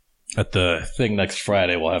At the thing next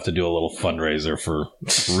Friday, we'll have to do a little fundraiser for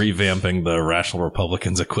revamping the Rational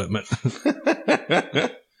Republicans equipment.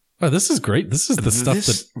 Oh, this is great. This is the stuff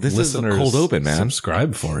that this listeners is a cold open, man.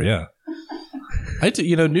 Subscribe for, yeah.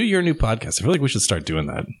 New year, new podcast. I feel like we should start doing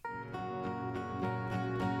that.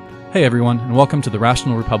 Hey everyone, and welcome to The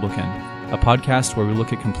Rational Republican, a podcast where we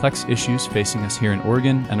look at complex issues facing us here in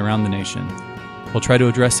Oregon and around the nation. We'll try to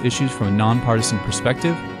address issues from a nonpartisan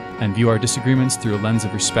perspective and view our disagreements through a lens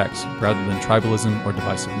of respect rather than tribalism or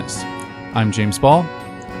divisiveness. I'm James Ball.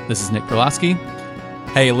 This is Nick Perlasky.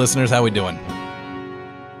 Hey listeners, how we doing?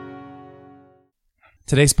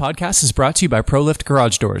 Today's podcast is brought to you by ProLift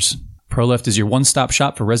Garage Doors. ProLift is your one-stop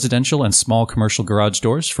shop for residential and small commercial garage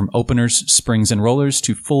doors, from openers, springs, and rollers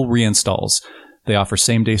to full reinstalls. They offer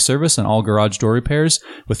same-day service on all garage door repairs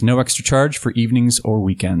with no extra charge for evenings or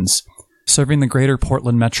weekends. Serving the greater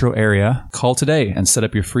Portland metro area, call today and set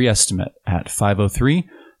up your free estimate at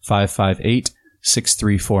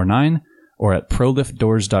 503-558-6349 or at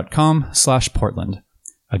proliftdoors.com/Portland.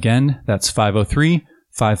 Again, that's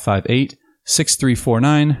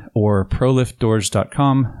 503-558-6349 or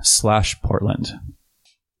proliftdoors.com/Portland.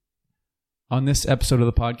 On this episode of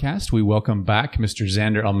the podcast, we welcome back Mr.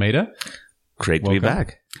 Xander Almeda. Great to be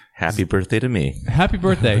back. Happy birthday to me. Happy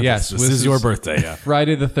birthday, yes. This is your birthday, yeah.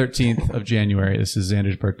 Friday the 13th of January. This is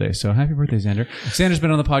Xander's birthday. So happy birthday, Xander. Xander's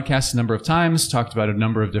been on the podcast a number of times, talked about a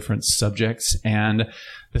number of different subjects, and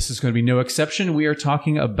this is going to be no exception. We are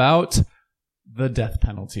talking about the death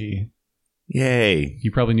penalty. Yay.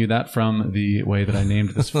 You probably knew that from the way that I named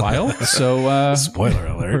this file. So, spoiler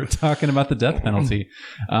alert. We're talking about the death penalty.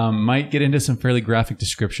 Might get into some fairly graphic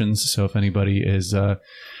descriptions. So if anybody is,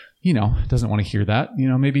 doesn't want to hear that,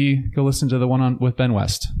 maybe go listen to the one with Ben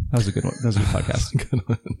West. That was a good one. That was a good podcast. Good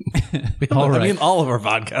one. All right. I mean, all of our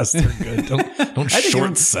podcasts are good. Don't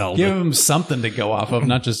short sell. Give them something to go off of,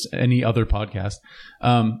 not just any other podcast.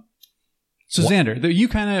 So Xander, you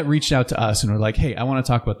kind of reached out to us and were like, hey, I want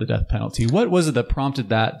to talk about the death penalty. What was it that prompted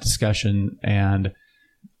that discussion? And it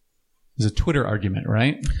was a Twitter argument,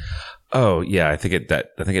 right? Oh, yeah, I think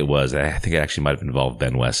it was. I think it actually might have involved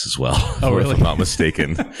Ben West as well. Oh, really? If I'm not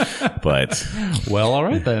mistaken. But well, all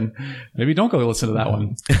right then. Maybe don't go listen to that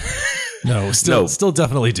one. No, still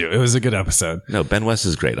definitely do. It was a good episode. No, Ben West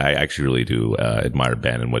is great. I actually really do admire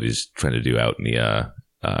Ben and what he's trying to do out in the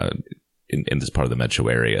in this part of the metro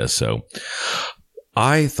area. So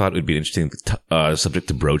I thought it would be an interesting subject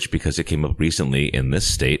to broach because it came up recently in this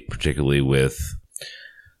state, particularly with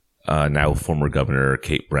now former Governor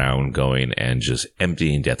Kate Brown going and just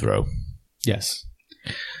emptying death row. Yes.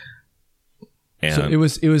 And so it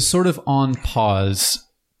was sort of on pause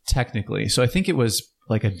technically. So I think it was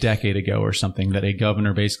like a decade ago or something that a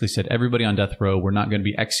governor basically said, everybody on death row, we're not going to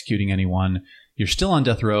be executing anyone. You're still on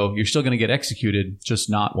death row. You're still going to get executed, just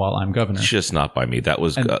not while I'm governor. Just not by me. That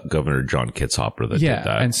was Governor John Kitzhaber that did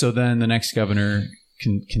that. And so then the next governor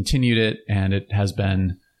continued it, and it has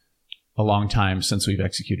been a long time since we've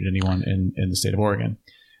executed anyone in the state of Oregon.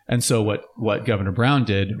 And so what Governor Brown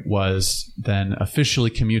did was then officially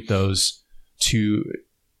commute those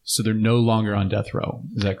so they're no longer on death row.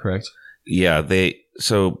 Is that correct? Yeah,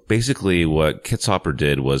 so basically what Kitzhaber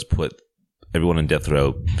did was put everyone in death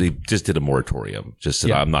row. They just did a moratorium. Just said,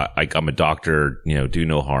 yeah. I'm a doctor, do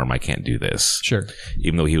no harm. I can't do this. Sure.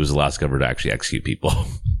 Even though he was the last governor to actually execute people.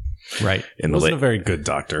 Right. He wasn't a very good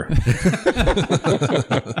doctor.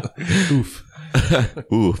 Oof.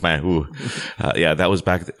 Ooh, man. Ooh. Yeah, that was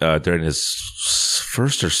back during his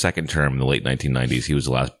first or second term in the late 1990s. He was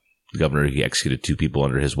the last governor. He executed 2 people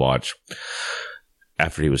under his watch.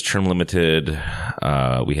 After he was term limited,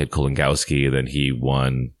 we had Kolingowski. Then he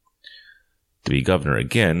won to be governor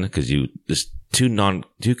again because just two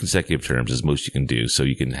consecutive terms is most you can do. So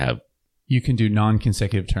you can do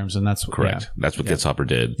non-consecutive terms, and that's correct. Yeah. That's what Kitzhaber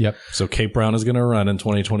did. Yep. So Kate Brown is going to run in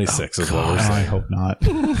 2026 is what we're saying. I hope not.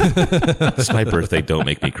 It's my birthday. Don't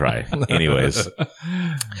make me cry. Anyways.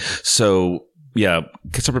 So yeah,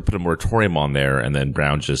 Kitzhaber put a moratorium on there, and then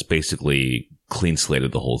Brown just basically clean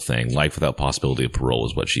slated the whole thing. Life without possibility of parole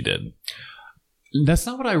is what she did. That's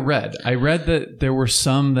not what I read. I read that there were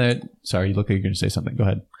some that... Sorry, you look like you're going to say something. Go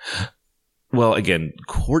ahead. Well, again,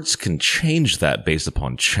 courts can change that based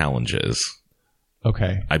upon challenges.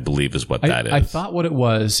 Okay. I believe is what that is. I thought what it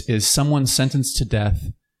was is someone sentenced to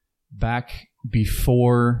death back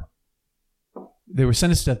before... They were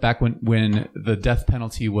sentenced to death back when the death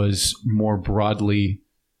penalty was more broadly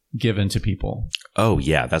given to people. Oh,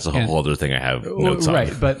 yeah. That's a whole other thing I have notes on.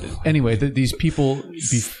 Right. But anyway, these people...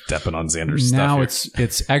 Stepping on Xander's now stuff here.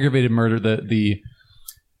 It's aggravated murder.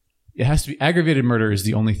 It has to be... Aggravated murder is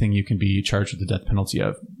the only thing you can be charged with the death penalty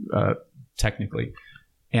of, technically.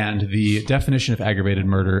 and the definition of aggravated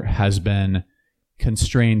murder has been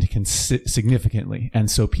constrained significantly. And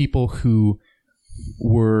so people who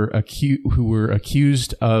were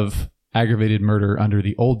accused of aggravated murder under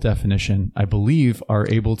the old definition, I believe, are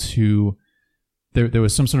able to. There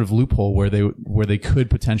was some sort of loophole where they could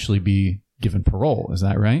potentially be given parole. Is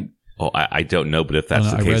that right? Oh, I don't know, but if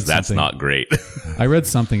that's the case, that's not great. I read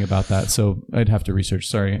something about that, so I'd have to research.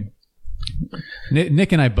 Sorry.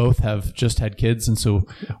 Nick and I both have just had kids, and so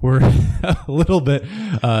we're a little bit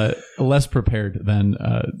less prepared than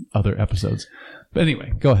other episodes. But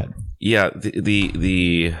anyway, go ahead. Yeah,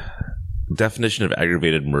 the definition of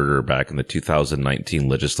aggravated murder back in the 2019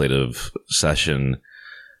 legislative session,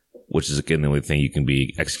 which is again the only thing you can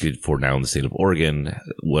be executed for now in the state of Oregon,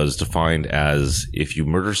 was defined as if you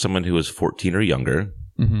murder someone who is 14 or younger,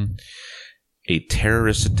 a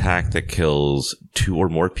terrorist attack that kills 2 or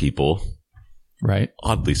more people. Right.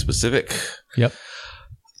 Oddly specific. Yep.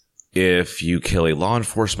 If you kill a law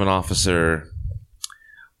enforcement officer,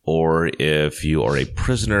 or if you are a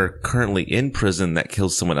prisoner currently in prison that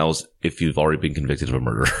kills someone else if you've already been convicted of a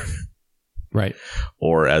murder. Right.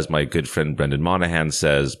 Or as my good friend Brendan Monahan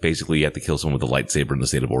says, basically you have to kill someone with a lightsaber in the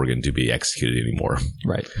state of Oregon to be executed anymore.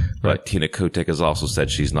 Right. But Tina Kotek has also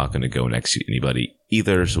said she's not going to go and execute anybody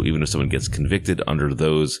either. So even if someone gets convicted under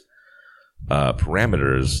those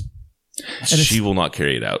parameters, she will not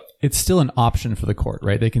carry it out. It's still an option for the court,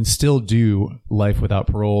 right? They can still do life without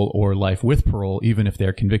parole or life with parole, even if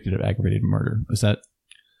they're convicted of aggravated murder. Is that?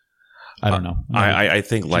 I don't know. I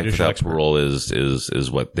think life without parole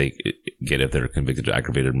is what they get if they're convicted of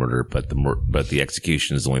aggravated murder, but the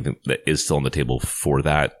execution is the only thing that is still on the table for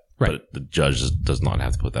that. Right. But the judge does not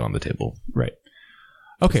have to put that on the table. Right.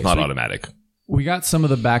 Okay. It's not automatic. We got some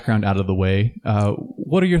of the background out of the way.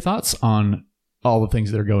 What are your thoughts on all the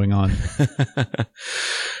things that are going on?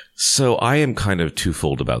 So I am kind of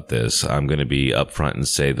twofold about this. I'm going to be upfront and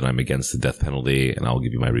say that I'm against the death penalty, and I'll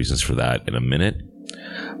give you my reasons for that in a minute.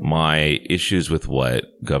 My issues with what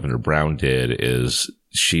Governor Brown did is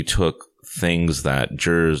she took things that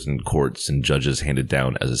jurors and courts and judges handed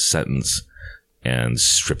down as a sentence and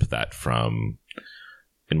stripped that from,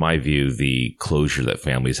 in my view, the closure that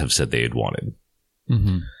families have said they had wanted.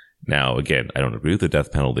 Mm-hmm. Now, again, I don't agree with the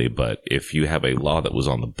death penalty, but if you have a law that was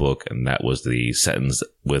on the book and that was the sentence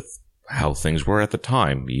with how things were at the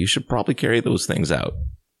time, you should probably carry those things out.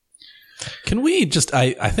 Can we just,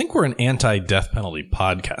 I think we're an anti-death penalty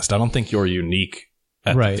podcast. I don't think you're unique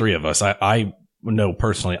at the three of us. I know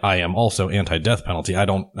personally I am also anti-death penalty. I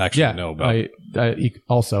don't actually know about I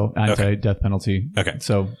also anti-death penalty. Okay.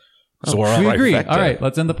 So we're all we right. agree. All right,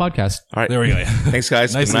 let's end the podcast. All right. There we go. Thanks,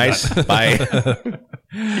 guys. Nice. Bye.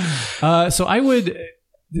 So I would,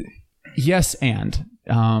 yes, and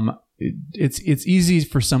it's easy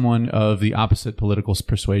for someone of the opposite political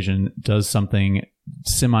persuasion does something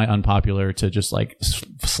semi-unpopular to just like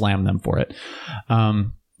slam them for it.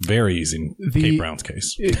 Very easy in Kate Brown's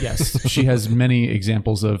case. Yes, she has many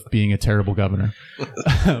examples of being a terrible governor.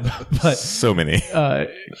 But so many.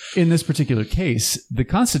 In this particular case, the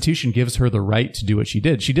Constitution gives her the right to do what she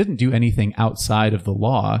did. She didn't do anything outside of the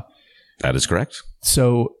law. That is correct.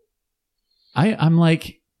 So I'm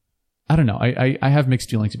like, I don't know. I have mixed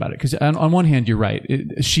feelings about it because on one hand, you're right.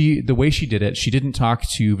 The way she did it, she didn't talk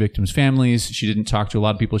to victims' families. She didn't talk to a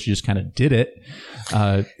lot of people. She just kind of did it.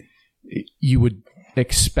 You would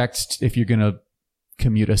expect if you're going to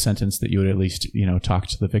commute a sentence that you would at least, talk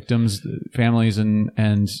to the victims, the families,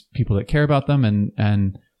 and people that care about them,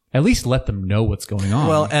 and at least let them know what's going on.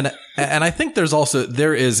 Well, and I think there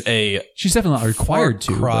is a she's definitely not required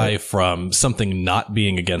to cry from something not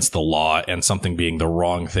being against the law and something being the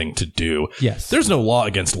wrong thing to do. Yes, there's no law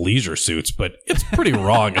against leisure suits, but it's pretty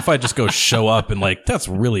wrong if I just go show up and that's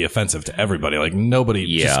really offensive to everybody. Like nobody,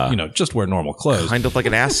 just wear normal clothes, kind of like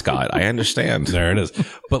an ascot. I understand. There it is,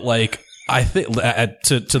 but I think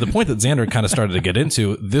to the point that Xander kind of started to get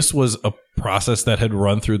into, this was a process that had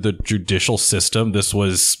run through the judicial system. This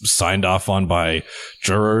was signed off on by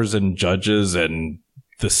jurors and judges and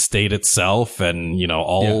the state itself and,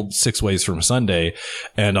 6 ways from Sunday.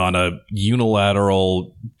 And on a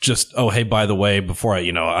unilateral, just, oh, hey, by the way, before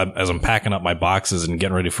as I'm packing up my boxes and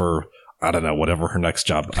getting ready for, I don't know, whatever her next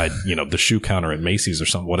job, the shoe counter at Macy's or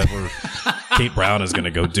something, whatever Kate Brown is going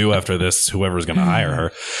to go do after this, whoever's going to hire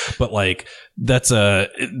her. But that's a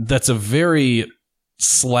very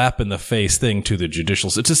slap in the face thing to the judicial,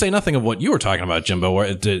 to say nothing of what you were talking about, James,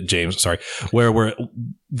 where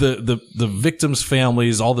the victims'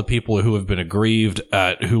 families, all the people who have been aggrieved,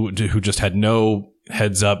 who just had no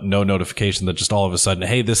heads up, no notification, that just all of a sudden,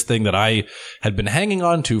 hey, this thing that I had been hanging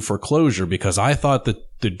on to for closure because I thought that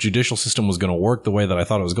the judicial system was going to work the way that I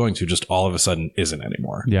thought it was going to, just all of a sudden isn't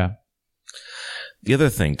anymore. Yeah. The other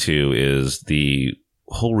thing, too, is the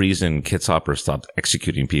whole reason Kitzhaber stopped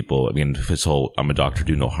executing people. I mean, his whole I'm a doctor,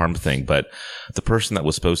 do no harm thing. But the person that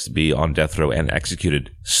was supposed to be on death row and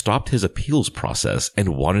executed stopped his appeals process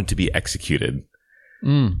and wanted to be executed.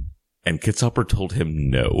 And Kitzhaber told him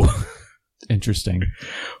no. Interesting.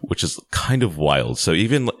 Which is kind of wild. So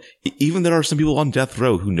even there are some people on death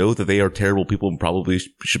row who know that they are terrible people and probably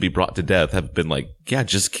should be brought to death, have been like, yeah,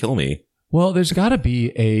 just kill me. Well, there's got to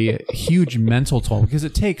be a huge mental toll because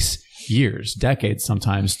it takes years, decades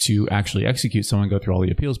sometimes to actually execute someone, go through all the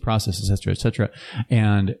appeals process, et cetera, et cetera.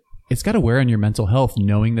 And it's got to wear on your mental health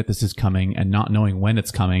knowing that this is coming and not knowing when it's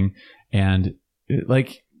coming. And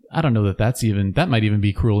like, I don't know that might even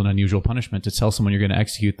be cruel and unusual punishment to tell someone you're going to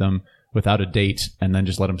execute them without a date and then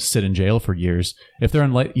just let them sit in jail for years. If they're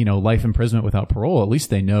in life imprisonment without parole, at least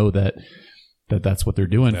they know that that's what they're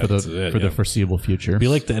doing for the foreseeable future. Be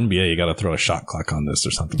like the NBA, you got to throw a shot clock on this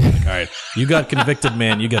or something. Like, all right, you got convicted,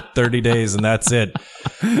 man. You got 30 days and that's it.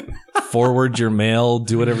 Forward your mail,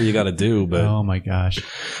 do whatever you got to do. But oh my gosh,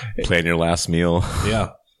 plan your last meal.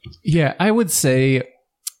 Yeah. I would say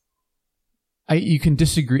you can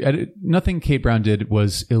disagree. Nothing Kate Brown did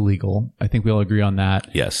was illegal. I think we all agree on that.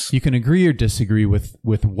 Yes, you can agree or disagree with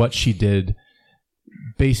what she did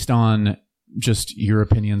based on just your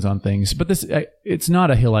opinions on things, but it's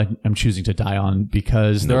not a hill I'm choosing to die on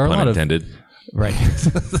because there are a lot intended. Right.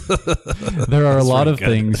 There are a lot of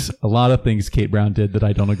things Kate Brown did that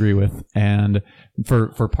I don't agree with, and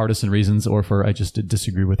for partisan reasons or for I just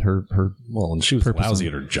disagree with her. Well, and she was lousy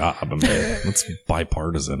at her job. I mean, that's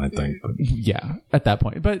bipartisan, I think. But. Yeah, at that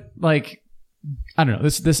point, but like, I don't know.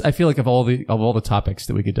 This I feel like of all the topics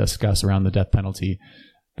that we could discuss around the death penalty,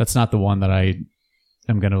 that's not the one that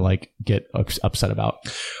I'm going to like get upset about.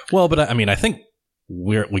 Well, but I mean, I think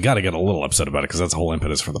we got to get a little upset about it because that's the whole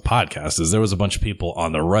impetus for the podcast is there was a bunch of people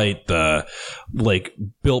on the right, the like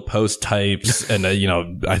Bill Post types and,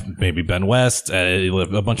 maybe Ben West, a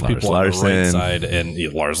bunch of people on the right side and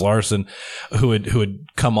Lars Larson who had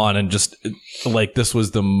come on and just like, this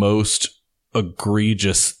was the most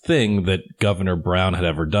egregious thing that Governor Brown had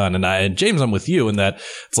ever done. And James, I'm with you in that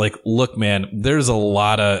it's like, look, man, there's a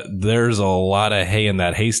lot of hay in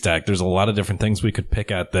that haystack. There's a lot of different things we could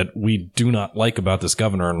pick at that we do not like about this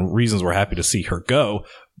governor and reasons we're happy to see her go.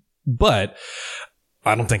 But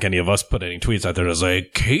I don't think any of us put any tweets out there to say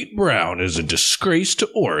Kate Brown is a disgrace to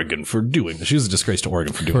Oregon for doing this. She was a disgrace to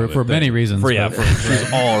Oregon for doing for many reasons.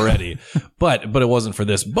 She's already, but it wasn't for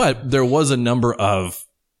this. But there was a number of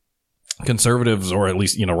conservatives or at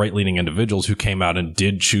least, right-leaning individuals who came out and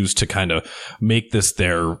did choose to kind of make this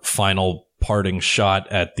their final parting shot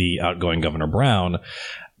at the outgoing Governor Brown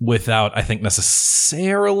without, I think,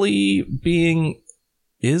 necessarily being,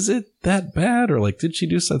 is it that bad? Or like, did she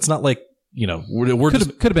do so? It's not like,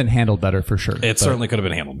 could have been handled better for sure. It certainly could have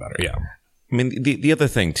been handled better. Yeah. I mean, the other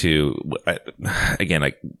thing too, again,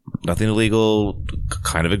 like nothing illegal,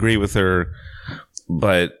 kind of agree with her,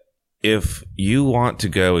 but if you want to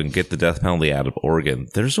go and get the death penalty out of Oregon,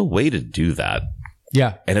 there's a way to do that.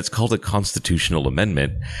 Yeah. And it's called a constitutional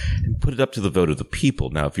amendment and put it up to the vote of the people.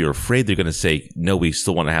 Now, if you're afraid they're going to say, no, we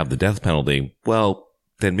still want to have the death penalty, well,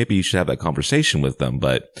 then maybe you should have that conversation with them.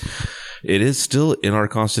 But it is still in our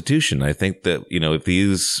Constitution. I think that,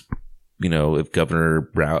 if Governor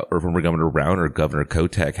Brown or former Governor Brown or Governor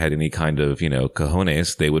Kotek had any kind of,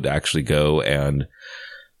 cojones, they would actually go and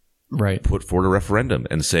put forward a referendum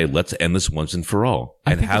and say, let's end this once and for all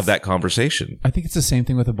and have that conversation. I think it's the same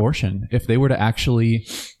thing with abortion. If they were to actually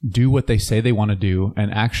do what they say they want to do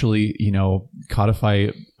and actually, codify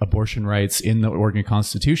abortion rights in the Oregon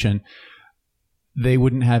Constitution, they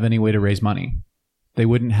wouldn't have any way to raise money. They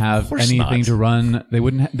wouldn't have anything to run. They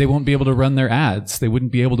won't be able to run their ads. They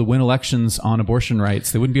wouldn't be able to win elections on abortion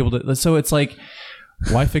rights. They wouldn't be able to. So it's like,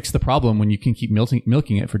 why fix the problem when you can keep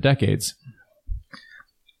milking it for decades?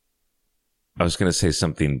 I was going to say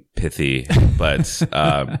something pithy, but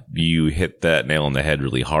you hit that nail on the head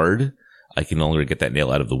really hard. I can no longer get that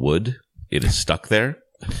nail out of the wood. It is stuck there.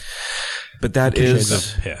 But that is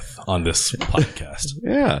the pith on this podcast.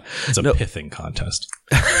 Yeah. It's a pithing contest.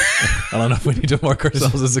 I don't know if we need to mark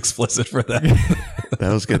ourselves as explicit for that.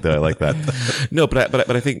 That was good though. I like that. No, but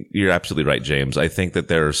I think you're absolutely right, James. I think that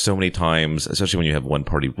there are so many times, especially when you have one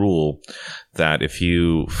party rule, that if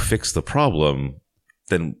you fix the problem,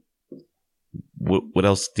 then what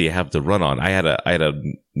else do you have to run on? I had a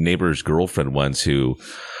neighbor's girlfriend once who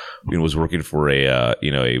was working for a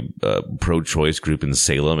pro-choice group in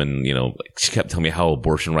Salem, and she kept telling me how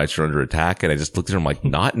abortion rights are under attack, and I just looked at her, I'm like,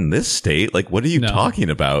 not in this state. Like, what are you talking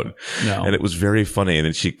about? No. And it was very funny, and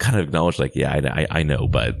then she kind of acknowledged, like, yeah, I know,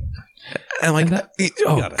 but I'm like,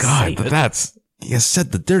 oh God, but that's, you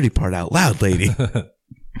said the dirty part out loud, lady.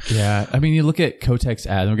 Yeah, I mean, you look at Kotek's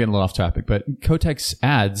ads. We're getting a little off topic, but Kotek's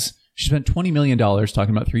ads. She spent $20 million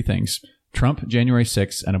talking about three things: Trump, January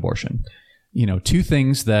 6th, and abortion. Two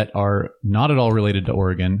things that are not at all related to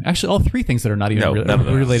Oregon. Actually, all three things that are not even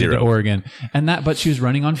related to Oregon. But she was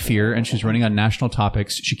running on fear, and she was running on national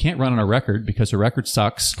topics. She can't run on a record because her record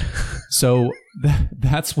sucks. So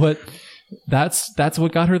that's what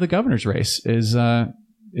got her the governor's race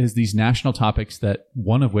is these national topics, that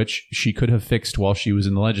one of which she could have fixed while she was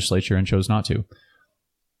in the legislature and chose not to.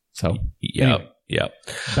 So anyway,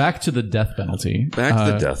 back to the death penalty.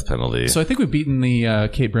 So I think we've beaten the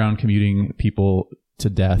Kate Brown commuting people to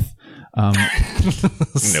death. No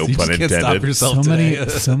pun intended. Can't stop yourself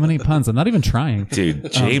so many puns. I'm not even trying.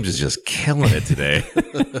 Dude, James is just killing it today.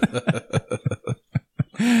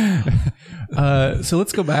 So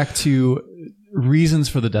let's go back to reasons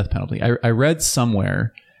for the death penalty. I read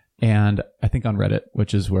somewhere, and I think on Reddit,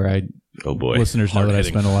 which is where listeners know that I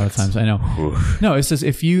spend a lot of times. I know. No, it says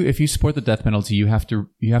if you support the death penalty, you have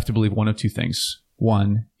to believe one of two things.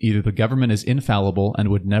 One, either the government is infallible and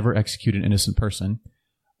would never execute an innocent person,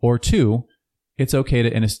 or two, it's okay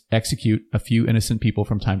to execute a few innocent people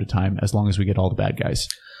from time to time as long as we get all the bad guys.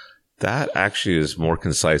 That actually is more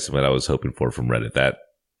concise than what I was hoping for from Reddit.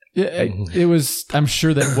 It was. I'm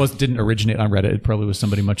sure that didn't originate on Reddit. It probably was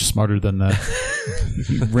somebody much smarter than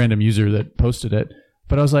the random user that posted it.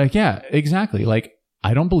 But I was like, yeah, exactly. Like,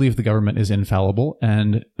 I don't believe the government is infallible,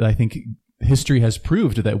 and I think history has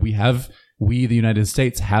proved that we, the United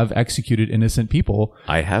States, have executed innocent people.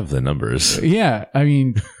 I have the numbers. Yeah, I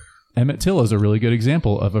mean, Emmett Till is a really good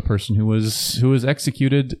example of a person who was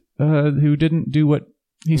executed, who didn't do what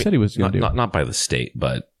he said he was going to do. Not by the state,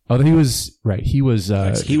 but. Oh, he was right. He was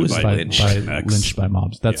lynched by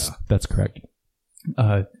mobs. That's correct.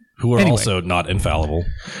 Who are also not infallible.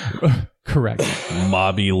 Correct.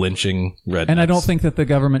 Mobby lynching rednecks. And I don't think that the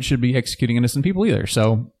government should be executing innocent people either.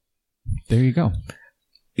 So there you go.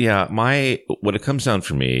 Yeah, what it comes down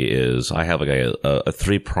for me is I have like a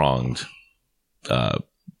three-pronged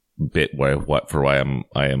bit why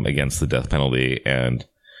I am against the death penalty, and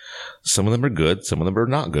some of them are good, some of them are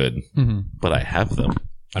not good, but I have them.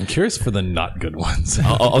 I'm curious for the not good ones.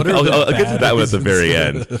 I'll get to that one at the very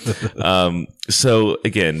end. So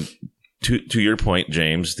again, to your point,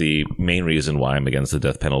 James, the main reason why I'm against the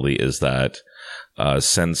death penalty is that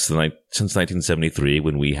since 1973,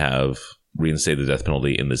 when we have reinstated the death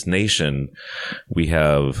penalty in this nation, we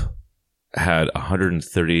have had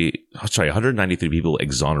 193 people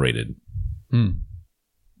exonerated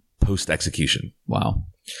post-execution. Wow.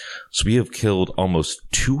 So we have killed almost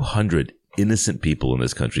 200 innocent people in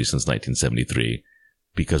this country since 1973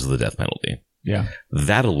 because of the death penalty. Yeah.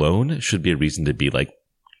 That alone should be a reason to be like,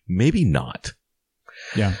 maybe not.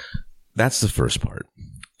 Yeah. That's the first part.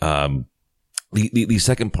 The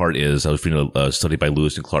second part is, I was reading a study by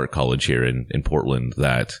Lewis and Clark College here in Portland,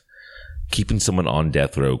 that keeping someone on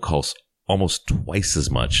death row costs almost twice as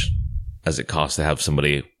much as it costs to have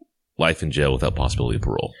somebody life in jail without possibility of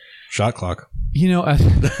parole. Shot clock. Solves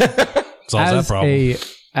that problem.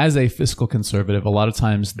 As a fiscal conservative, a lot of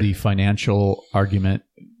times the financial argument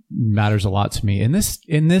matters a lot to me. In this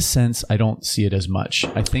sense, I don't see it as much.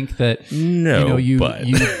 I think that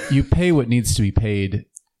you pay what needs to be paid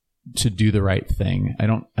to do the right thing. I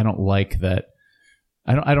don't like that.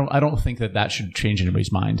 I don't think that should change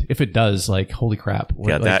anybody's mind. If it does, like, holy crap.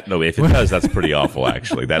 If it does, that's pretty awful,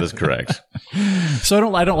 actually. That is correct. So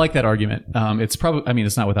I don't like that argument. It's probably, I mean,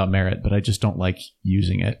 it's not without merit, but I just don't like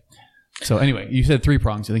using it. So anyway, you said three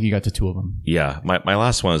prongs. I think you got to two of them. Yeah. My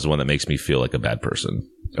last one is the one that makes me feel like a bad person.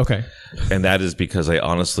 Okay. And that is because I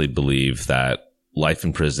honestly believe that life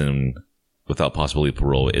in prison without possibility of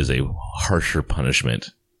parole is a harsher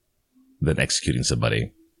punishment than executing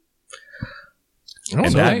somebody. I don't know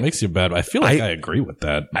that makes you bad. I feel like I agree with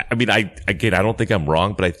that. I mean, I don't think I'm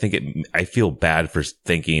wrong, but I feel bad for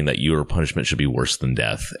thinking that your punishment should be worse than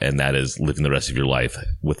death, and that is living the rest of your life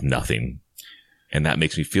with nothing. And that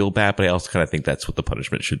makes me feel bad, but I also kind of think that's what the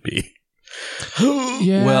punishment should be.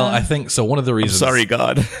 Yeah. Well, I think so. One of the reasons, sorry,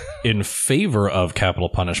 God, in favor of capital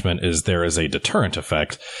punishment is there is a deterrent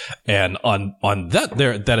effect, and on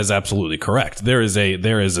that that is absolutely correct. There is a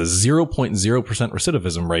 0.0%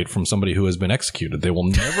 recidivism rate from somebody who has been executed. They will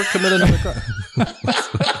never commit another crime.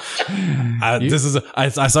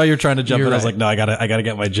 I saw you're trying to jump in. Right. I was like, no, I gotta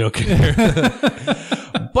get my joke in here.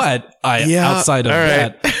 But outside of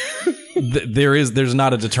right. that, there's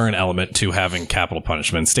not a deterrent element to having capital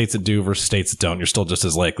punishment. States that do versus states that don't, you're still just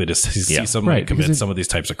as likely to see somebody commit some of these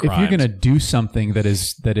types of crimes. If you're going to do something that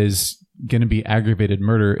is going to be aggravated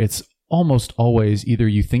murder, it's almost always either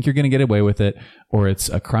you think you're going to get away with it, or it's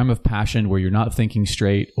a crime of passion where you're not thinking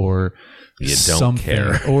straight, or you don't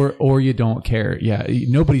care, or you don't care. Yeah,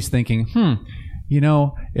 nobody's thinking,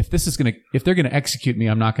 if they're going to execute me,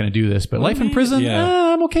 I'm not going to do this. But life in prison,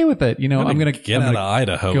 I'm okay with it. I'm going to get out of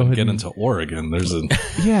Idaho and get into Oregon. There's a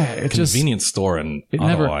convenience store in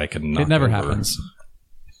Ottawa. I can knock it never over. Happens.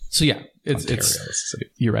 So yeah, it's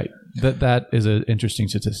you're right. That is an interesting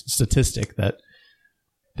statistic that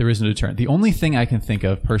there isn't a deterrent. The only thing I can think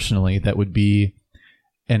of personally that would be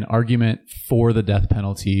an argument for the death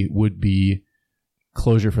penalty would be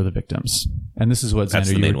closure for the victims. And this is what That's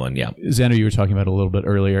the main one, yeah. Xander, you were talking about a little bit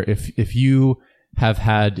earlier. If you have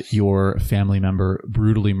had your family member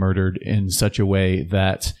brutally murdered in such a way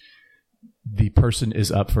that the person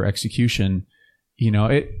is up for execution,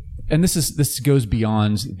 and this goes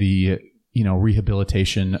beyond the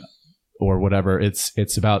rehabilitation or whatever.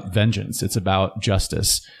 It's about vengeance. It's about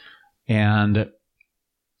justice. And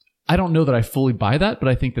I don't know that I fully buy that, but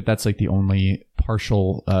I think that that's like the only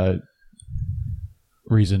partial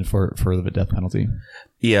reason for the death penalty.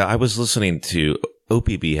 Yeah, I was listening to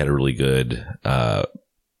OPB had a really good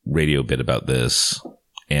radio bit about this,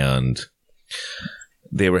 and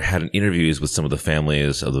they had interviews with some of the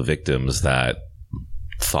families of the victims that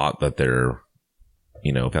thought that their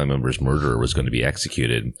family member's murderer was going to be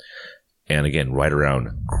executed. And again, right around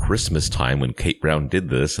Christmas time when Kate Brown did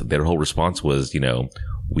this, their whole response was,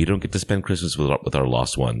 we don't get to spend Christmas with our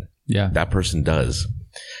lost one. Yeah. That person does.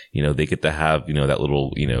 They get to have, that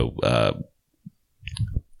little,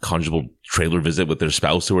 conjugal trailer visit with their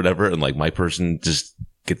spouse or whatever. And like my person just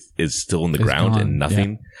is still in the ground and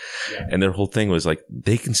nothing. Yeah. And their whole thing was like,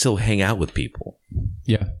 they can still hang out with people.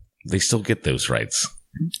 Yeah. They still get those rights.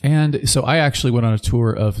 And so I actually went on a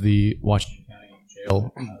tour of the Washington County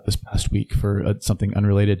Jail this past week for something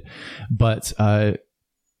unrelated. But,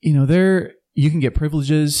 there you can get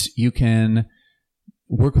privileges. You can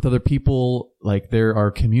work with other people. Like there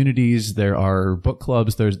are communities, there are book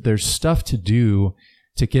clubs, there's stuff to do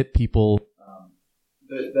to get people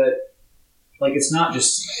that like it's not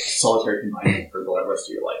just solitary confinement for the rest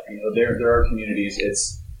of your life. There are communities.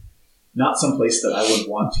 It's not some place that I would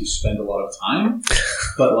want to spend a lot of time,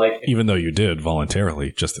 but like even though you did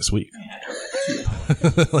voluntarily just this week,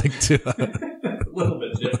 like a little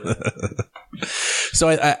bit different. So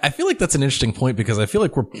I feel like that's an interesting point because I feel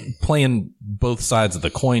like we're playing both sides of the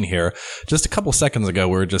coin here. Just a couple seconds ago,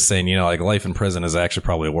 we were just saying, like life in prison is actually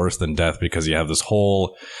probably worse than death because you have this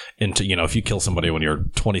whole if you kill somebody when you're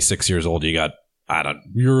 26 years old, you got,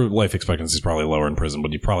 your life expectancy is probably lower in prison,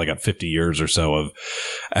 but you probably got 50 years or so of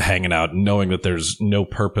hanging out, knowing that there's no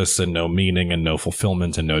purpose and no meaning and no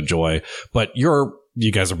fulfillment and no joy. But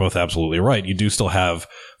you guys are both absolutely right. You do still have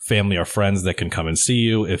family or friends that can come and see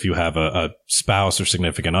you. If you have a spouse or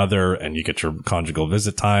significant other and you get your conjugal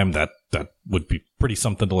visit time, that would be pretty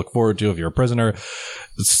something to look forward to if you're a prisoner.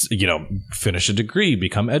 Finish a degree,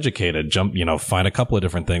 become educated, find a couple of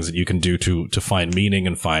different things that you can do to find meaning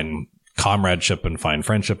and find comradeship and find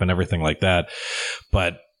friendship and everything like that.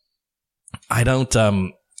 But I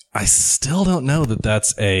still don't know that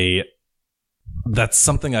that's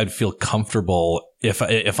something I'd feel comfortable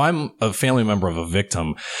if I'm a family member of a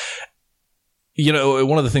victim.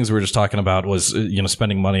 One of the things we were just talking about was,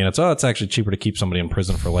 spending money, and it's actually cheaper to keep somebody in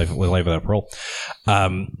prison for life without parole.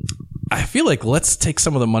 I feel like let's take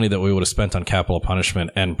some of the money that we would have spent on capital punishment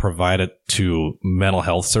and provide it to mental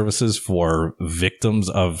health services for victims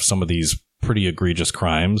of some of these pretty egregious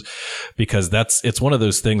crimes, because it's one of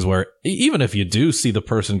those things where even if you do see the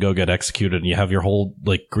person go get executed and you have your whole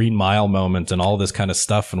like Green Mile moment and all this kind of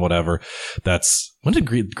stuff and whatever, when did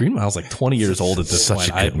Green Mile's like 20 years old at this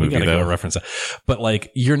point? We gotta go reference that. But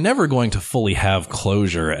like, you're never going to fully have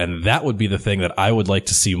closure. And that would be the thing that I would like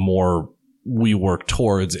to see more we work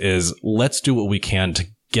towards is let's do what we can to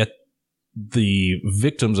get the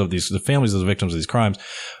families of the victims of these crimes as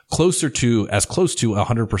close to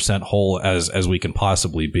 100% whole as we can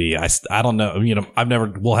possibly be. I don't know,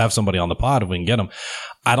 we'll have somebody on the pod if we can get them.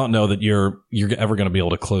 I don't know that you're ever going to be able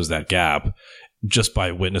to close that gap just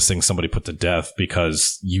by witnessing somebody put to death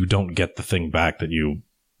because you don't get the thing back that you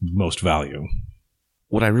most value.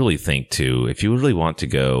 What I really think too, if you really want to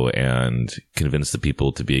go and convince the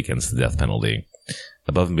people to be against the death penalty,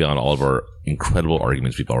 above and beyond all of our incredible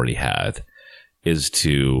arguments we've already had, is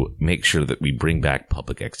to make sure that we bring back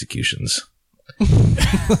public executions.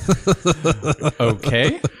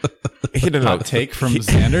 Okay. No. Hot take from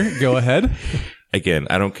Xander. Go ahead. Again,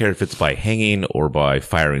 I don't care if it's by hanging or by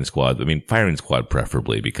firing squad. I mean, firing squad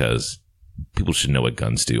preferably, because people should know what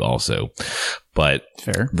guns do also. But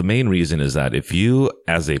Fair. The main reason is that if you,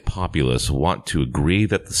 as a populace, want to agree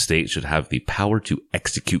that the state should have the power to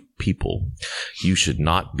execute people, you should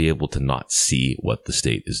not be able to not see what the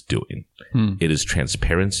state is doing. It is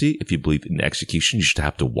transparency. If you believe in execution, you should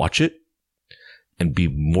have to watch it and be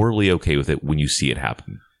morally okay with it when you see it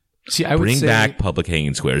happen. See, I would bring say, back public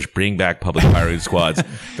hanging squares. Bring back public firing squads.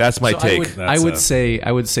 That's my take. I would say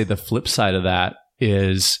the flip side of that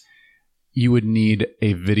is you would need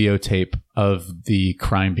a videotape of the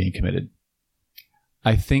crime being committed.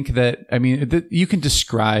 I think that, I mean, you can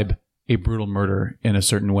describe a brutal murder in a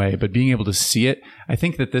certain way, but being able to see it, I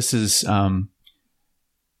think that this is,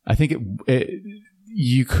 I think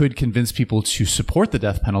you could convince people to support the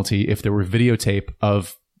death penalty if there were videotape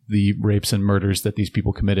of the rapes and murders that these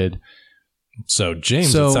people committed. So,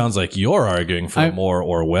 James, it sounds like you're arguing for a more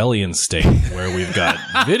Orwellian state where we've got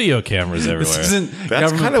video cameras everywhere.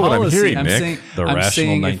 That's kind of what I'm hearing, Nick. I'm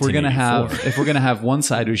saying if we're going to have one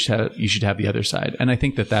side, you should have the other side. And I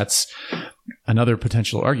think that that's another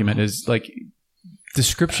potential argument is like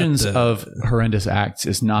descriptions of horrendous acts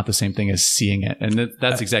is not the same thing as seeing it. And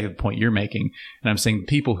that's exactly the point you're making. And I'm saying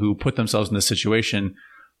people who put themselves in this situation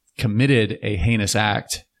committed a heinous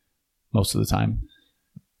act most of the time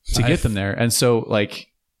to get them there. And so, like,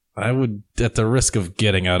 I would, at the risk of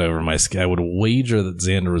getting out over my skin, I would wager that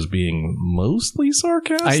Xander was being mostly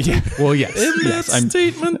sarcastic. Well, yes. In that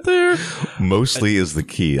statement there. Mostly is the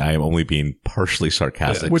key. I am only being partially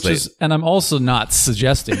sarcastic. And I'm also not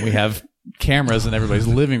suggesting we have cameras in everybody's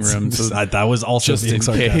living room. So that was also just being in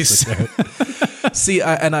sarcastic. Case. See,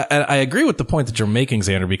 I agree with the point that you're making,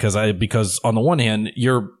 Xander, because on the one hand,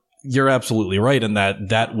 you're absolutely right in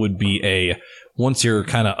that would be once you're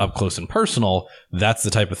kind of up close and personal, that's the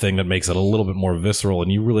type of thing that makes it a little bit more visceral, and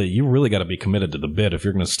you really got to be committed to the bit if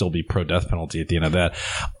you're going to still be pro death penalty at the end of that.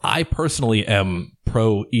 I personally am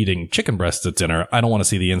pro eating chicken breasts at dinner. I don't want to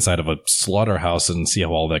see the inside of a slaughterhouse and see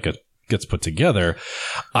how all that gets put together.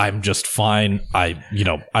 I'm just fine. I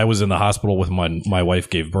was in the hospital with my wife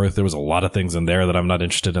gave birth. There was a lot of things in there that I'm not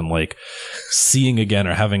interested in like seeing again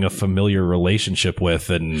or having a familiar relationship with.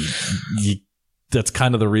 And that's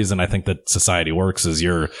kind of the reason I think that society works is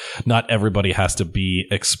not everybody has to be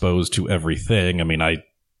exposed to everything. I mean, I'm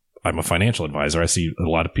a financial advisor. I see a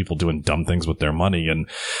lot of people doing dumb things with their money, and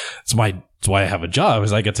it's why I have a job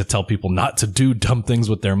is I get to tell people not to do dumb things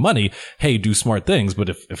with their money. Hey, do smart things. But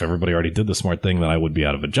if everybody already did the smart thing, then I would be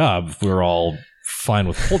out of a job. If we were all fine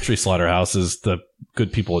with poultry slaughterhouses, the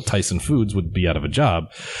good people at Tyson Foods would be out of a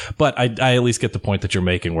job. But I at least get the point that you're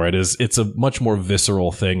making where it's a much more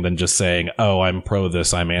visceral thing than just saying, oh, I'm pro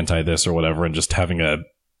this, I'm anti this or whatever, and just having a,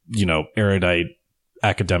 erudite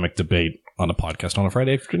academic debate on a podcast on a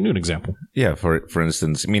Friday afternoon example. Yeah. For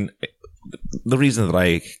instance, I mean, the reason that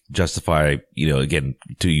I justify, again,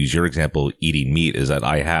 to use your example, eating meat is that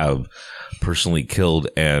I have personally killed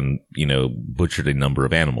and, butchered a number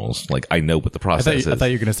of animals. Like, I know what the process is. I thought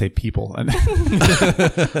you were going to say people.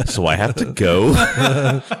 So I have to go.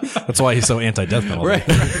 That's why he's so anti-death penalty. Right.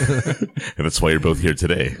 And that's why you're both here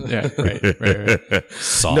today. Yeah, right.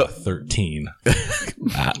 Saw 13.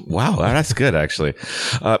 Wow, that's good, actually.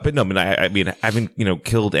 But no, I mean, having,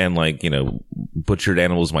 killed and butchered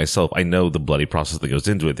animals myself, I know the bloody process that goes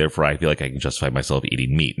into it. Therefore, I feel like I can justify myself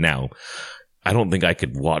eating meat. Now, I don't think I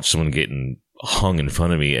could watch someone getting hung in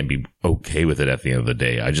front of me and be okay with it at the end of the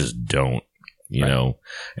day. I just don't, know?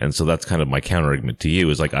 And so that's kind of my counter argument to you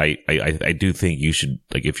is like, I do think you should,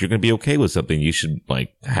 like, if you're going to be okay with something, you should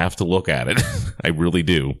have to look at it. I really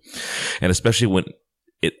do. And especially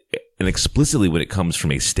explicitly when it comes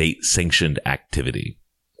from a state sanctioned activity.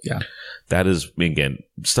 Yeah. That is, again,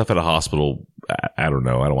 stuff at a hospital. I don't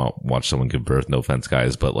know. I don't want to watch someone give birth. No offense,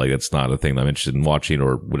 guys, but it's not a thing that I'm interested in watching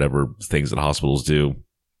or whatever things that hospitals do.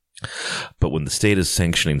 But when the state is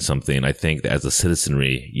sanctioning something, I think that as a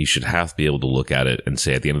citizenry, you should have to be able to look at it and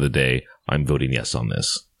say, at the end of the day, I'm voting yes on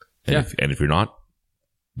this. And if you're not,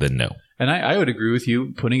 then no. And I would agree with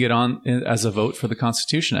you putting it on as a vote for the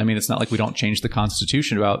Constitution. I mean, it's not like we don't change the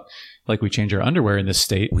Constitution about like we change our underwear in this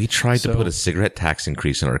state. We tried to put a cigarette tax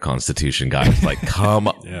increase in our Constitution, guys. Like, come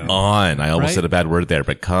on. I almost said a bad word there,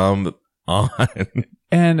 but come on.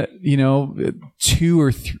 And, 2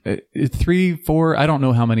 or 3, 4, I don't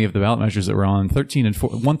know how many of the ballot measures that were on 113 and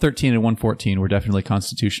 114 were definitely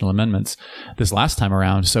constitutional amendments this last time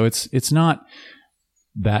around. So it's not,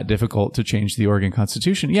 that difficult to change the Oregon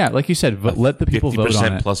Constitution. Yeah, like you said, let the people vote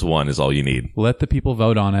on it. 50%+1 is all you need. Let the people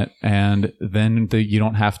vote on it, and then you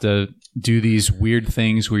don't have to do these weird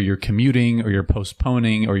things where you're commuting or you're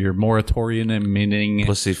postponing or you're moratoriuming.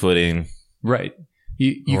 Pussyfooting. Right.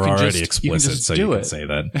 You We're can already just, explicit, so you do can it. say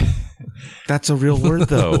that. That's a real word,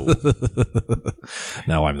 though.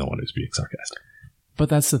 Now I'm the one who's being sarcastic. But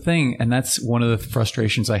that's the thing, and that's one of the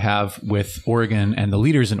frustrations I have with Oregon and the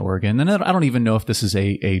leaders in Oregon. And I don't even know if this is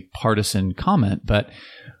a partisan comment, but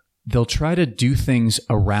they'll try to do things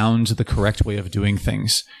around the correct way of doing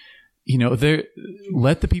things.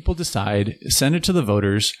 Let the people decide, send it to the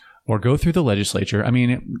voters, or go through the legislature. I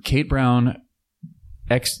mean, Kate Brown,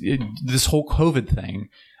 this whole COVID thing,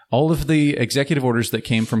 all of the executive orders that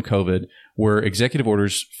came from COVID were executive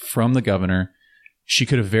orders from the governor. She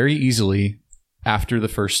could have very easily, after the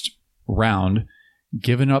first round,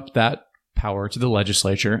 given up that power to the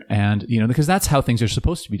legislature. And, because that's how things are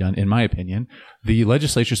supposed to be done, in my opinion. The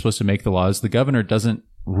legislature is supposed to make the laws. The governor doesn't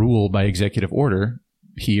rule by executive order.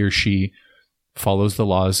 He or she follows the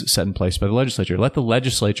laws set in place by the legislature. Let the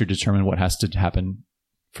legislature determine what has to happen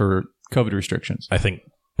for COVID restrictions. I think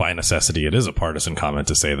by necessity, it is a partisan comment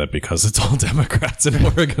to say that because it's all Democrats in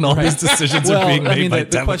Oregon, all these decisions are being made by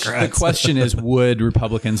Democrats. The question is, would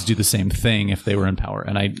Republicans do the same thing if they were in power?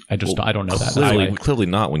 And I don't know that. Clearly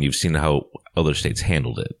not when you've seen how other states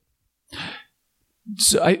handled it.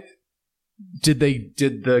 So did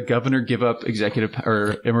the governor give up executive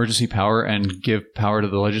or emergency power and give power to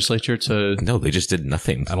the legislature to? No, they just did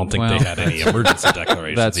nothing. I don't think they had any emergency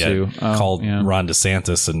declarations. That's yet. true. Called Ron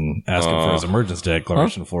DeSantis and asked him for his emergency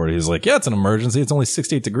declaration for it. He's like, "Yeah, it's an emergency. It's only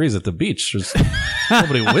 68 degrees at the beach. There's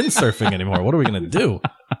nobody windsurfing anymore. What are we going to do?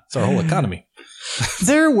 It's our whole economy."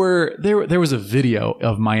 There was a video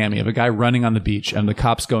of Miami of a guy running on the beach and the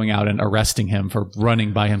cops going out and arresting him for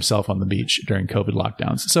running by himself on the beach during COVID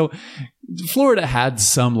lockdowns. So Florida had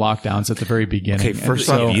some lockdowns at the very beginning. Okay, first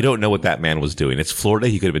off, you don't know what that man was doing. It's Florida.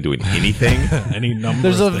 He could have been doing anything. Any number.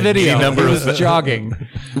 There's a video. Any number he was jogging.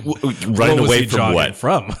 Running away from what?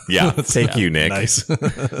 From? Yeah. Thank you, Nick. Nice.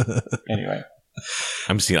 Anyway.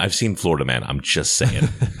 I've seen Florida Man. I'm just saying.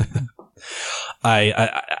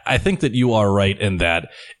 I think that you are right in that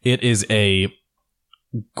it is a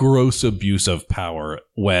gross abuse of power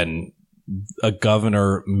when a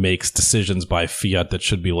governor makes decisions by fiat that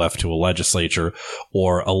should be left to a legislature,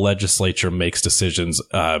 or a legislature makes decisions,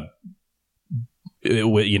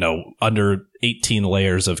 under 18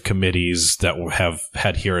 layers of committees that have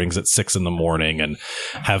had hearings at 6 a.m. and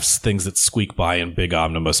have things that squeak by in big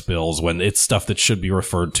omnibus bills when it's stuff that should be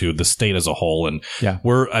referred to the state as a whole. And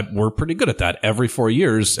we're pretty good at that. Every 2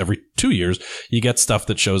 years, you get stuff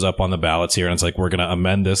that shows up on the ballots here, and it's like, we're going to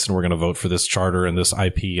amend this and we're going to vote for this charter and this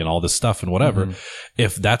IP and all this stuff and whatever. Mm-hmm.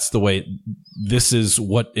 If that's the way, this is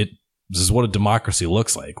what a democracy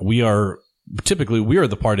looks like. We are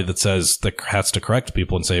the party that says, that has to correct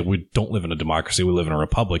people and say, we don't live in a democracy, we live in a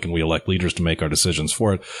republic, and we elect leaders to make our decisions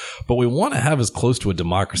for it. But we want to have as close to a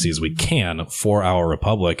democracy as we can for our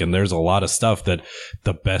republic. And there's a lot of stuff that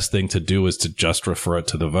the best thing to do is to just refer it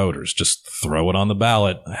to the voters. Just throw it on the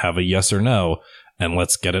ballot, have a yes or no, and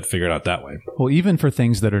let's get it figured out that way. Well, even for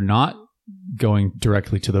things that are not going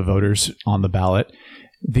directly to the voters on the ballot,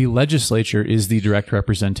 the legislature is the direct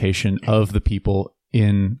representation of the people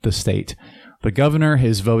in the state. The governor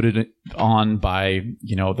is voted on by,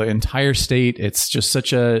 the entire state. It's just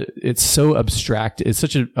it's so abstract. It's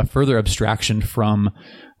such a further abstraction from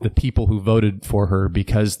the people who voted for her,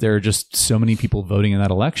 because there are just so many people voting in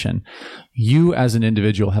that election. You as an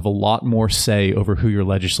individual have a lot more say over who your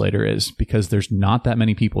legislator is, because there's not that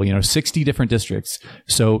many people, 60 different districts.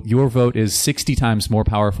 So your vote is 60 times more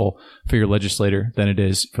powerful for your legislator than it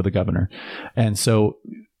is for the governor.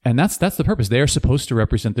 And that's the purpose. They are supposed to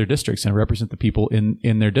represent their districts and represent the people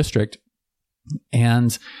in their district.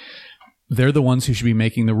 And they're the ones who should be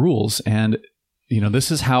making the rules. And,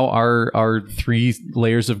 this is how our 3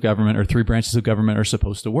 layers of government, or 3 branches of government, are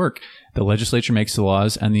supposed to work. The legislature makes the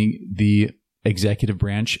laws, and the executive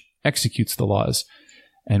branch executes the laws.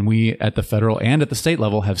 And we at the federal and at the state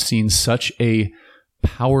level have seen such a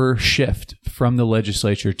power shift from the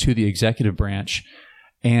legislature to the executive branch.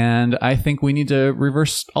 And I think we need to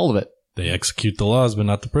reverse all of it. They execute the laws, but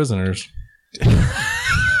not the prisoners.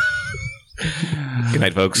 Good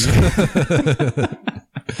night, folks.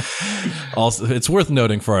 Also, it's worth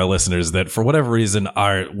noting for our listeners that for whatever reason,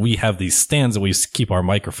 we have these stands that we keep our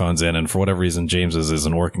microphones in, and for whatever reason, James's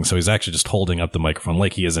isn't working. So he's actually just holding up the microphone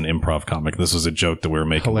like he is an improv comic. This was a joke that we were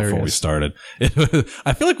making before we started.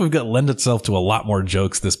 I feel like we've got lend itself to a lot more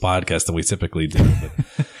jokes this podcast than we typically do.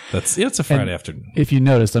 But it's a Friday afternoon. If you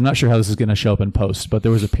noticed, I'm not sure how this is going to show up in post, but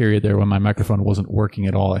there was a period there when my microphone wasn't working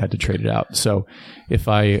at all. I had to trade it out. So if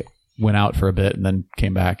I went out for a bit and then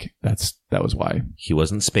came back, that was why. He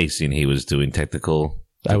wasn't spacing. He was doing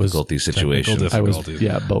difficulty situations.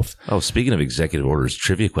 Both. Oh, speaking of executive orders,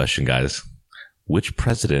 trivia question, guys. Which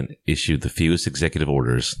president issued the fewest executive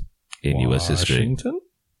orders in U.S. history? Washington?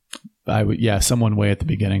 Someone way at the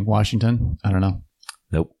beginning. Washington? I don't know.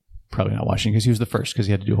 Nope. Probably not Washington because he was the first because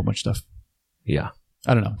he had to do a whole bunch of stuff. Yeah.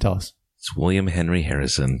 I don't know. Tell us. It's William Henry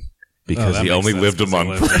Harrison because he only lived a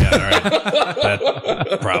month.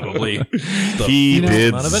 That probably. He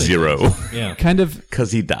did 0. Yeah. Kind of.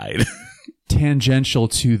 Because he died. Tangential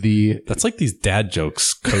to the... That's like these dad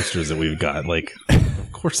jokes coasters that we've got. Like,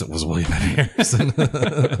 of course it was William Harrison.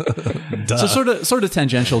 So sort of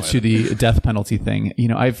tangential to the death penalty thing.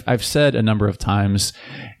 I've said a number of times,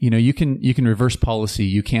 you can reverse policy.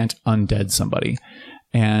 You can't undead somebody.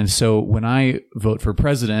 And so when I vote for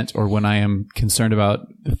president or when I am concerned about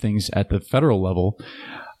the things at the federal level,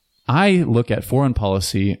 I look at foreign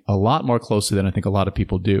policy a lot more closely than I think a lot of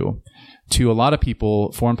people do. To a lot of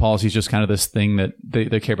people, foreign policy is just kind of this thing that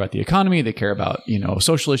they care about the economy, they care about,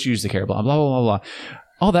 social issues, they care about blah, blah, blah, blah.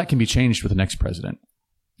 All that can be changed with the next president.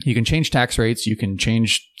 You can change tax rates, you can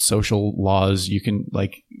change social laws, you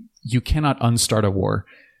cannot unstart a war.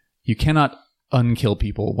 You cannot unkill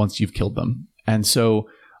people once you've killed them. And so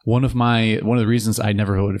one of the reasons I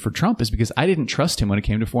never voted for Trump is because I didn't trust him when it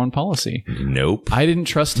came to foreign policy. Nope. I didn't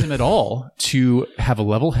trust him at all to have a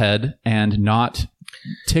level head and not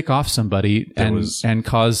tick off somebody and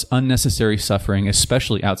cause unnecessary suffering,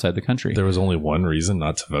 especially outside the country. There was only one reason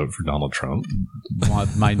not to vote for Donald Trump.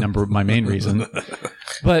 My main reason.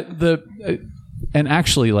 But and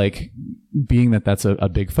actually, like, being that's a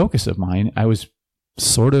big focus of mine, I was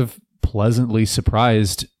sort of pleasantly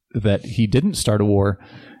surprised that he didn't start a war.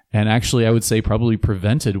 And actually, I would say probably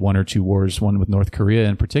prevented one or two wars, one with North Korea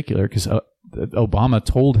in particular, because Obama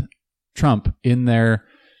told Trump in their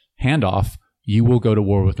handoff, you will go to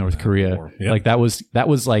war with North Korea. Yep. Like that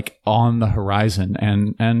was like on the horizon,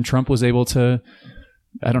 and Trump was able to,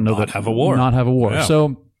 I don't know, not have a war. Yeah.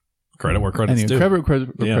 So credit where credit's due.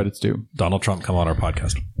 Credit's due. Donald Trump, come on our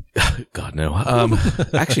podcast. God, no.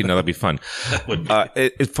 Actually, no, that'd be fun.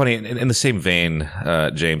 It's funny. In the same vein,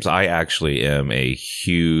 James, I actually am a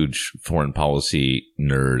huge foreign policy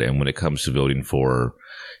nerd. And when it comes to voting for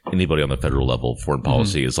anybody on the federal level, foreign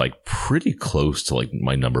policy is like pretty close to like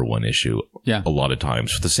my number one issue. Yeah. A lot of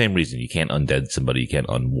times for the same reason. You can't undead somebody. You can't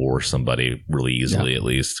unwar somebody really easily, at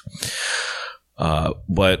least.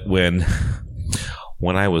 But when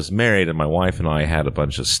I was married and my wife and I had a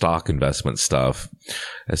bunch of stock investment stuff,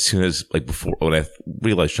 as soon as when I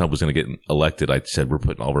realized Trump was going to get elected, I said, we're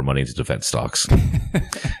putting all of our money into defense stocks.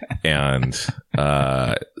 And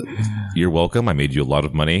you're welcome. I made you a lot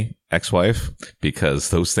of money, ex-wife, because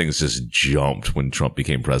those things just jumped when Trump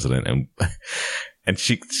became president. And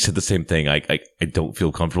she said the same thing. I don't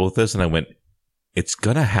feel comfortable with this. And I went, it's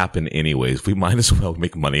going to happen anyways. We might as well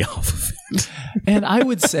make money off of it. And I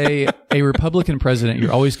would say a Republican president,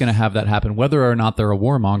 you're always going to have that happen, whether or not they're a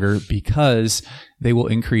warmonger, because they will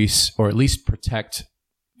increase or at least protect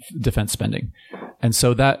defense spending. And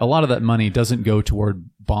so that a lot of that money doesn't go toward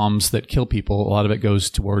bombs that kill people. A lot of it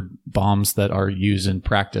goes toward bombs that are used in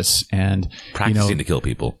practice and practicing to kill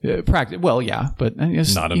people. Well, yeah, but I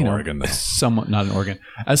guess, not in Oregon. Somewhat not in Oregon.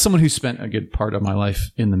 As someone who spent a good part of my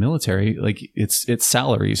life in the military, like it's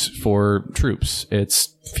salaries for troops,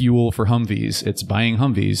 it's fuel for Humvees, it's buying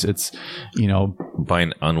Humvees, it's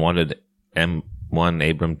buying unwanted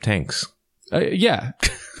M1 Abram tanks. Yeah.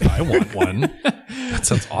 I want one. That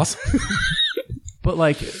sounds awesome. But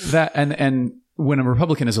like that, and when a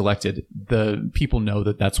Republican is elected, the people know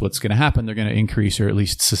that that's what's going to happen. They're going to increase or at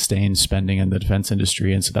least sustain spending in the defense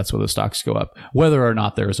industry. And so that's where the stocks go up, whether or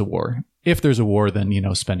not there is a war. If there's a war, then,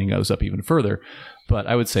 spending goes up even further. But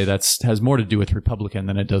I would say has more to do with Republican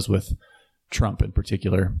than it does with Trump in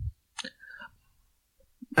particular.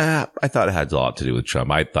 I thought it had a lot to do with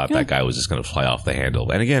Trump. I thought that guy was just going to fly off the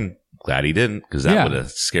handle. And again, glad he didn't, because that would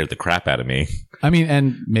have scared the crap out of me. I mean,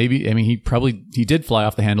 he did fly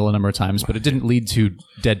off the handle a number of times, but it didn't lead to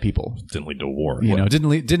dead people. Didn't lead to war. Didn't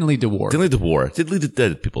lead to war. Didn't lead to war. Did lead to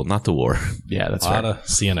dead people, not to war. Yeah, that's a lot of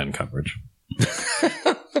CNN coverage.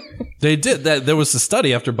 They did that. There was a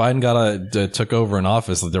study after Biden took over in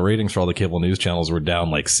office that the ratings for all the cable news channels were down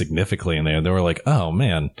like significantly, and they were like, "Oh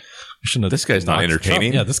man, we shouldn't have." This guy's not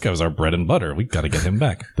entertaining. Trump. Yeah, this guy was our bread and butter. We got to get him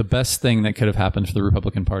back. The best thing that could have happened for the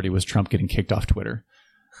Republican Party was Trump getting kicked off Twitter.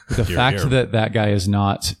 The fact that that guy is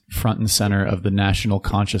not front and center of the national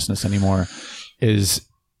consciousness anymore is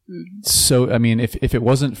so. I mean, if it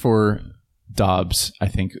wasn't for Dobbs, I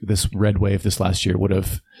think this red wave this last year would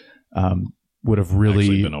have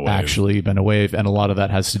really actually been a wave, and a lot of that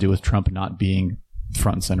has to do with Trump not being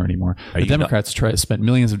front and center anymore. The Democrats spent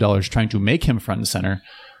millions of dollars trying to make him front and center,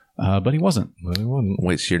 but he wasn't.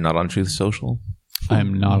 Wait, so you're not on Truth Social?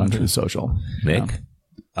 I'm not on Truth Social. Nick? No.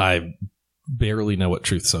 I barely know what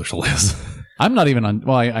Truth Social is. I'm not even on.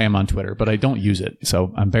 Well, I am on Twitter, but I don't use it,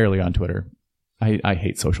 so I'm barely on Twitter. I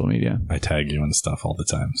hate social media. I tag you and stuff all the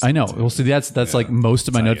time. So I know. Well, see, that's like most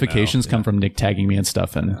of my notifications come from Nick tagging me and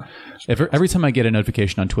stuff. And every time I get a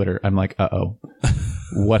notification on Twitter, I'm like, uh-oh,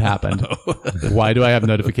 what happened? Why do I have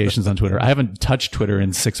notifications on Twitter? I haven't touched Twitter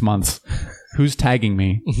in 6 months. Who's tagging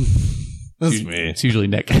me? That's me. It's usually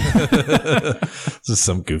Nick. This is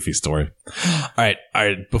some goofy story. All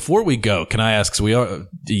right. Before we go, can I ask? So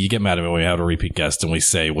you get mad at me when we have a repeat guest and we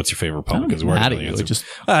say, "What's your favorite Republican?" I'm mad at you. No, it's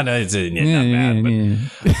not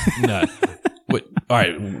mad. But no. Wait, all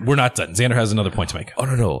right, we're not done. Xander has another point to make. Oh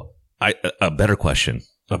no! A better question.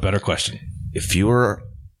 A better question. If you were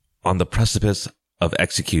on the precipice of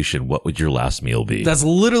execution, what would your last meal be? That's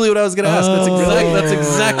literally what I was going to ask. That's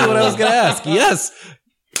exactly what I was going to ask. Yes.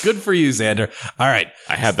 Good for you, Xander. All right.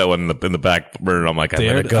 I had that one in the back burner. I'm like, I'm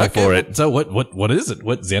going to go for it. So what is it?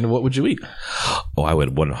 Xander, what would you eat? Oh, I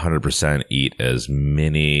would 100% eat as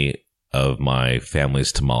many of my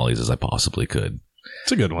family's tamales as I possibly could.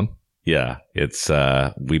 It's a good one. Yeah. It's,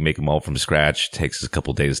 we make them all from scratch. Takes us a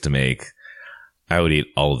couple days to make. I would eat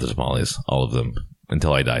all of the tamales, all of them,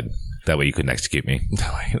 until I died. That way you couldn't execute me.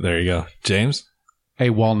 There you go. James? A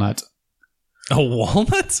walnut. A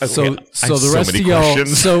walnut? So the rest of y'all,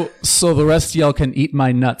 so the rest of y'all can eat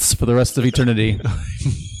my nuts for the rest of eternity.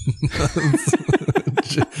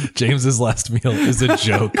 James's last meal is a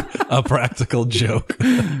joke, a practical joke.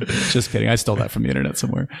 Just kidding. I stole that from the internet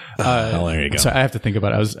somewhere. Well, there you go. So I have to think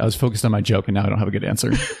about it. I was focused on my joke, and now I don't have a good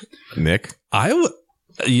answer. Nick, I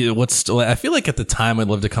feel like at the time I'd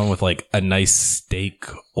love to come with like a nice steak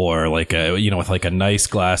or like with like a nice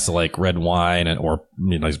glass of like red wine or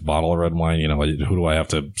a nice bottle of red wine. Who do I have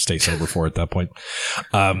to stay sober for at that point?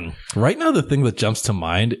 Right now, the thing that jumps to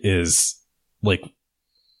mind is like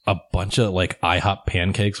a bunch of like IHOP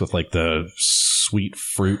pancakes with like the sweet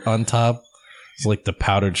fruit on top. It's like the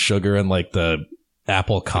powdered sugar and like the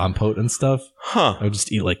apple compote and stuff. Huh. I would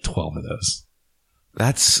just eat like 12 of those.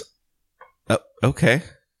 That's okay.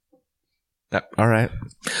 All right.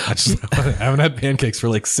 I haven't had pancakes for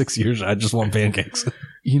like 6 years. I just want pancakes.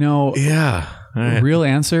 Yeah. Right. Real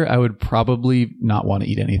answer, I would probably not want to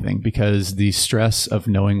eat anything because the stress of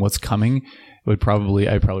knowing what's coming I probably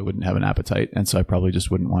wouldn't have an appetite. And so I probably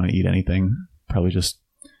just wouldn't want to eat anything. Probably just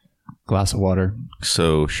a glass of water.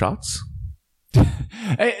 So shots?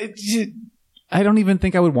 I don't even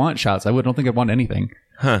think I would want shots. I don't think I'd want anything.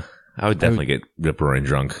 Huh. I would definitely get rip-roaring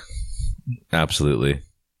drunk. Absolutely.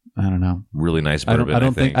 I don't know. Really nice bourbon,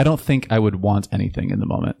 I don't think I would want anything in the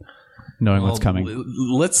moment, knowing what's coming.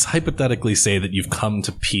 Let's hypothetically say that you've come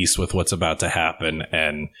to peace with what's about to happen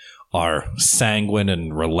and are sanguine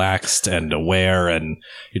and relaxed and aware, and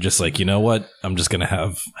you're just like, you know what? I'm just going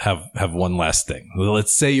to have one last thing.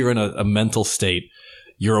 Let's say you're in a mental state.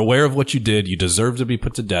 You're aware of what you did. You deserve to be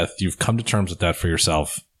put to death. You've come to terms with that for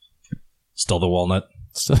yourself. Still the walnut?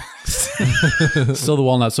 Still the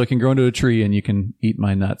walnut, so it can grow into a tree and you can eat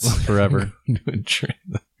my nuts forever.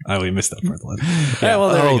 We missed that part. Yeah, well,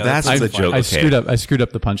 there you go. That's the joke. I screwed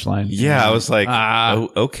up the punchline. Yeah, I was like,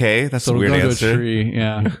 okay, that's a weird answer. A tree.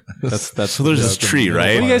 Yeah, that's so there's this tree,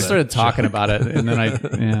 right? Well, you guys started talking about it, and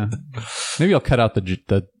then maybe I'll cut out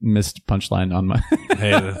the missed punchline on my.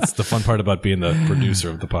 Hey, that's the fun part about being the producer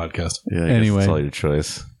of the podcast. Yeah, anyway, it's all your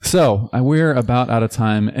choice. So we're about out of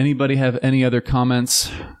time. Anybody have any other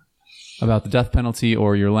comments about the death penalty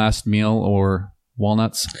or your last meal or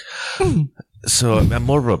walnuts? So I'm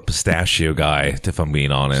more of a pistachio guy, if I'm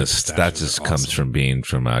being honest. That just comes from being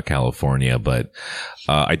from California. But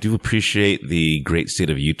I do appreciate the great state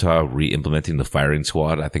of Utah re-implementing the firing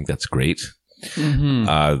squad. I think that's great.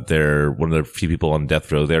 Mm-hmm. They're one of the few people on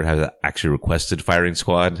death row there has actually requested firing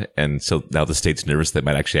squad. And so now the state's nervous they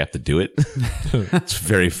might actually have to do it. It's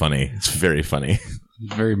very funny. It's very funny.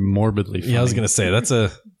 Very morbidly funny. Yeah, I was going to say, that's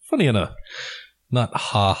a funny in a not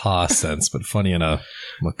ha-ha sense, but funny in a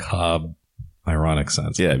macabre ironic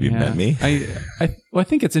sense. Yeah, have you met me? I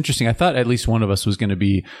think it's interesting. I thought at least one of us was going to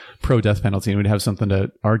be pro death penalty and we'd have something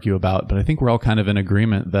to argue about, but I think we're all kind of in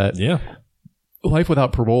agreement that life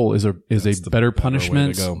without parole is a better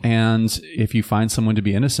punishment. And if you find someone to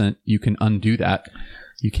be innocent, you can undo that.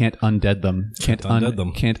 You can't undead them. Can't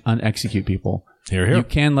unexecute people. Hear, hear. You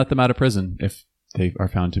can let them out of prison if they are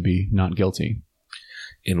found to be not guilty.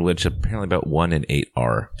 In which apparently about 1 in 8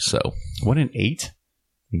 are. So 1 in 8?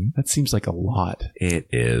 Mm-hmm. That seems like a lot. It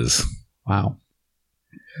is. Wow.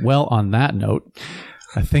 Well, on that note,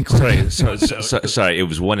 I think sorry. It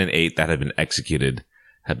was 1 in 8 that had been executed,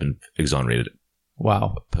 had been exonerated.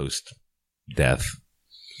 Wow. Post death.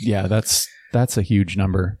 Yeah, that's a huge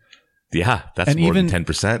number. Yeah, that's more than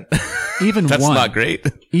 10%. Even that's one, not great.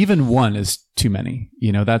 Even one is too many.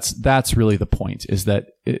 You know, that's really the point, is that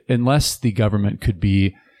unless the government could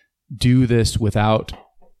do this without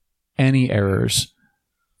any errors,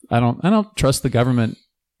 I don't trust the government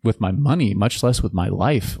with my money, much less with my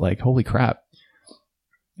life. Like, holy crap.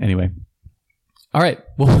 Anyway. All right.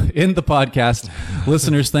 Well, in the podcast,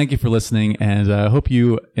 listeners, thank you for listening, and I hope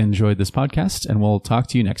you enjoyed this podcast, and we'll talk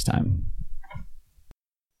to you next time.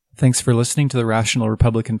 Thanks for listening to the Rational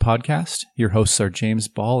Republican podcast. Your hosts are James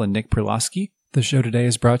Ball and Nick Perlosky. The show today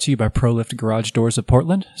is brought to you by ProLift Garage Doors of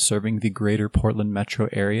Portland, serving the greater Portland metro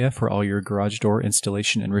area for all your garage door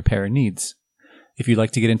installation and repair needs. If you'd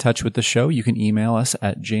like to get in touch with the show, you can email us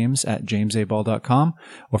at james@jamesaball.com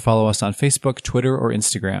or follow us on Facebook, Twitter, or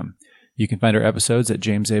Instagram. You can find our episodes at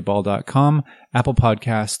jamesaball.com, Apple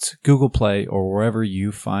Podcasts, Google Play, or wherever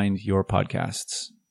you find your podcasts.